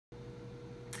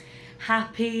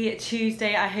Happy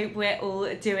Tuesday. I hope we're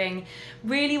all doing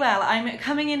really well. I'm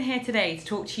coming in here today to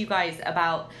talk to you guys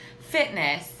about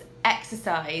fitness,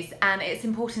 exercise, and its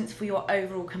importance for your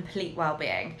overall complete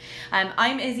well-being.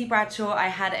 I'm Izzy Bradshaw. I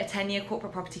had a 10-year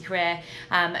corporate property career,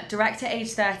 direct at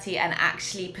age 30, and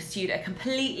actually pursued a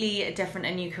completely different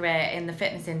and new career in the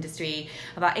fitness industry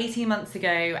about 18 months ago,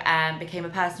 and became a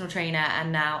personal trainer,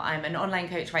 and now I'm an online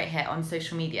coach right here on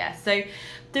social media. So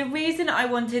the reason I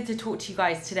wanted to talk to you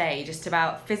guys today just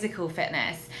about physical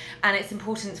fitness and its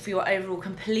importance for your overall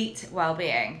complete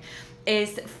well-being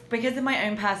is because of my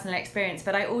own personal experience,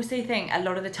 but I also think a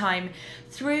lot of the time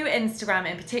through Instagram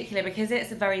in particular, because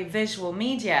it's a very visual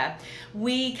media,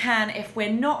 we can, if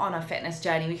we're not on a fitness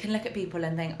journey, we can look at people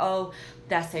and think, oh,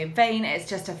 they're so vain, it's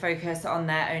just a focus on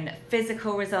their own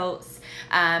physical results,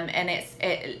 and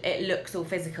it looks all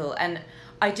physical. And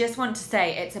I just want to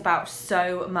say it's about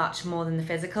so much more than the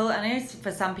physical. And I know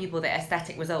for some people the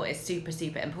aesthetic result is super,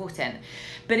 super important,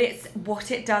 but it's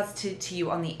what it does to you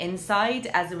on the inside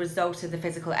as a result of the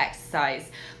physical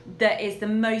exercise that is the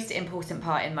most important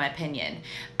part, in my opinion.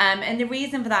 And the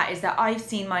reason for that is that I've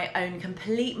seen my own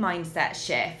complete mindset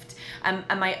shift and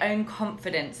my own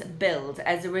confidence build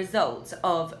as a result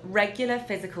of regular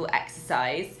physical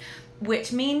exercise,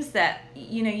 which means that,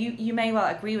 you know, you may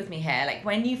well agree with me here, like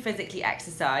when you physically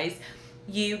exercise,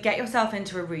 you get yourself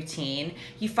into a routine,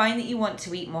 you find that you want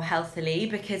to eat more healthily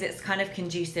because it's kind of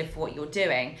conducive for what you're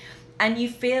doing, and you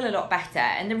feel a lot better.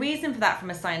 And the reason for that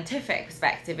from a scientific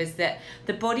perspective is that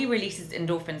the body releases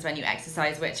endorphins when you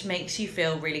exercise, which makes you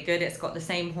feel really good. It's got the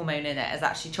same hormone in it as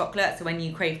actually chocolate, so when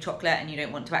you crave chocolate and you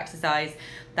don't want to exercise,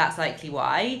 that's likely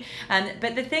why.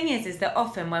 But the thing is that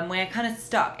often when we're kind of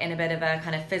stuck in a bit of a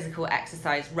kind of physical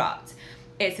exercise rut,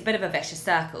 it's a bit of a vicious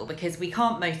circle because we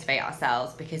can't motivate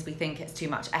ourselves because we think it's too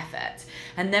much effort,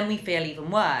 and then we feel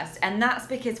even worse. And that's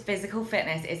because physical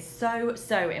fitness is so,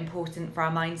 so important for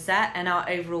our mindset and our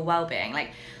overall well-being.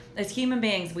 Like, as human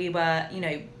beings, we were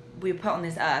put on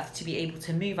this earth to be able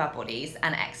to move our bodies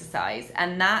and exercise,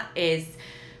 and that is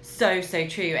so, so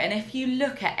true. And if you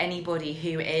look at anybody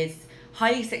who is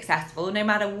highly successful, no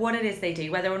matter what it is they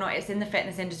do, whether or not it's in the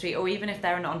fitness industry or even if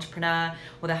they're an entrepreneur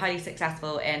or they're highly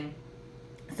successful in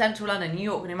Central London, New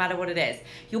York, no matter what it is,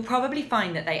 you'll probably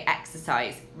find that they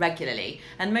exercise regularly,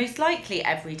 and most likely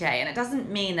every day. And it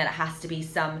doesn't mean that it has to be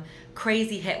some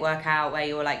crazy HIIT workout where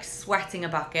you're like sweating a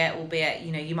bucket, albeit,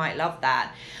 you know, you might love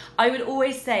that. I would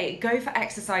always say go for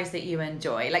exercise that you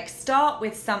enjoy. Like, start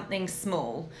with something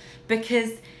small,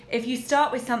 because if you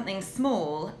start with something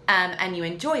small and you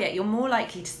enjoy it, you're more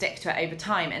likely to stick to it over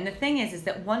time. And the thing is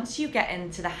that once you get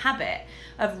into the habit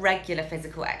of regular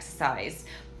physical exercise,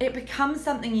 it becomes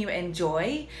something you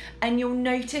enjoy, and you'll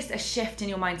notice a shift in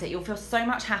your mindset. You'll feel so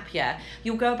much happier.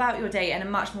 You'll go about your day in a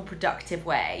much more productive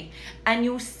way, and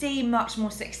you'll see much more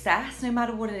success no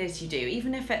matter what it is you do.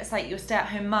 Even if it's like you're a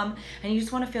stay-at-home mum and you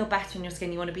just want to feel better in your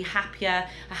skin, you want to be happier,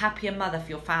 a happier mother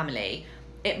for your family,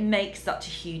 it makes such a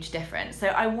huge difference. So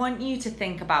I want you to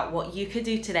think about what you could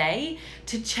do today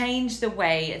to change the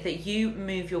way that you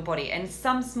move your body in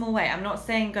some small way. I'm not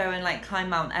saying go and like climb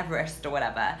Mount Everest or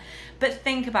whatever, but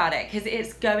think about it, because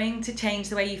it's going to change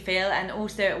the way you feel, and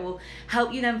also it will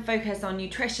help you then focus on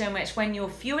nutrition, which when you're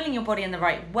fueling your body in the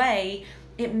right way,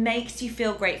 it makes you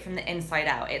feel great from the inside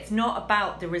out. It's not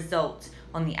about the result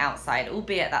on the outside,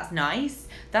 albeit that's nice.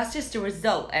 That's just a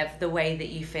result of the way that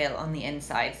you feel on the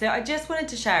inside. So I just wanted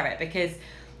to share it because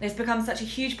it's become such a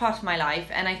huge part of my life,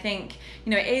 and I think,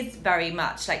 you know, it is very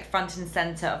much like front and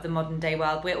center of the modern day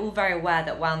world. We're all very aware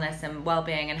that wellness and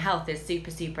well-being and health is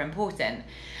super, super important.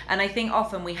 And I think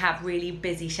often we have really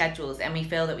busy schedules and we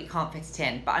feel that we can't fit it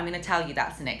in, but I'm going to tell you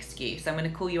that's an excuse. I'm going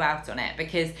to call you out on it,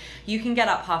 because you can get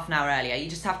up half an hour earlier.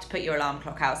 You just have to put your alarm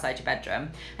clock outside your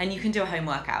bedroom and you can do a home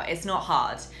workout. It's not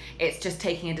hard. It's just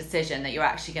taking a decision that you're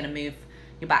actually going to move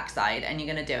your backside and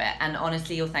you're going to do it, and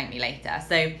honestly you'll thank me later.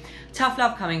 So tough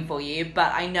love coming for you,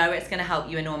 but I know it's going to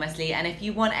help you enormously. And if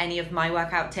you want any of my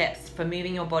workout tips for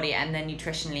moving your body and then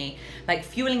nutritionally, like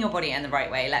fueling your body in the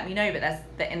right way, let me know. But there's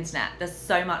the internet, there's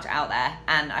so much out there,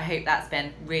 and I hope that's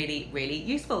been really, really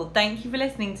useful. Thank you for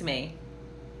listening to me.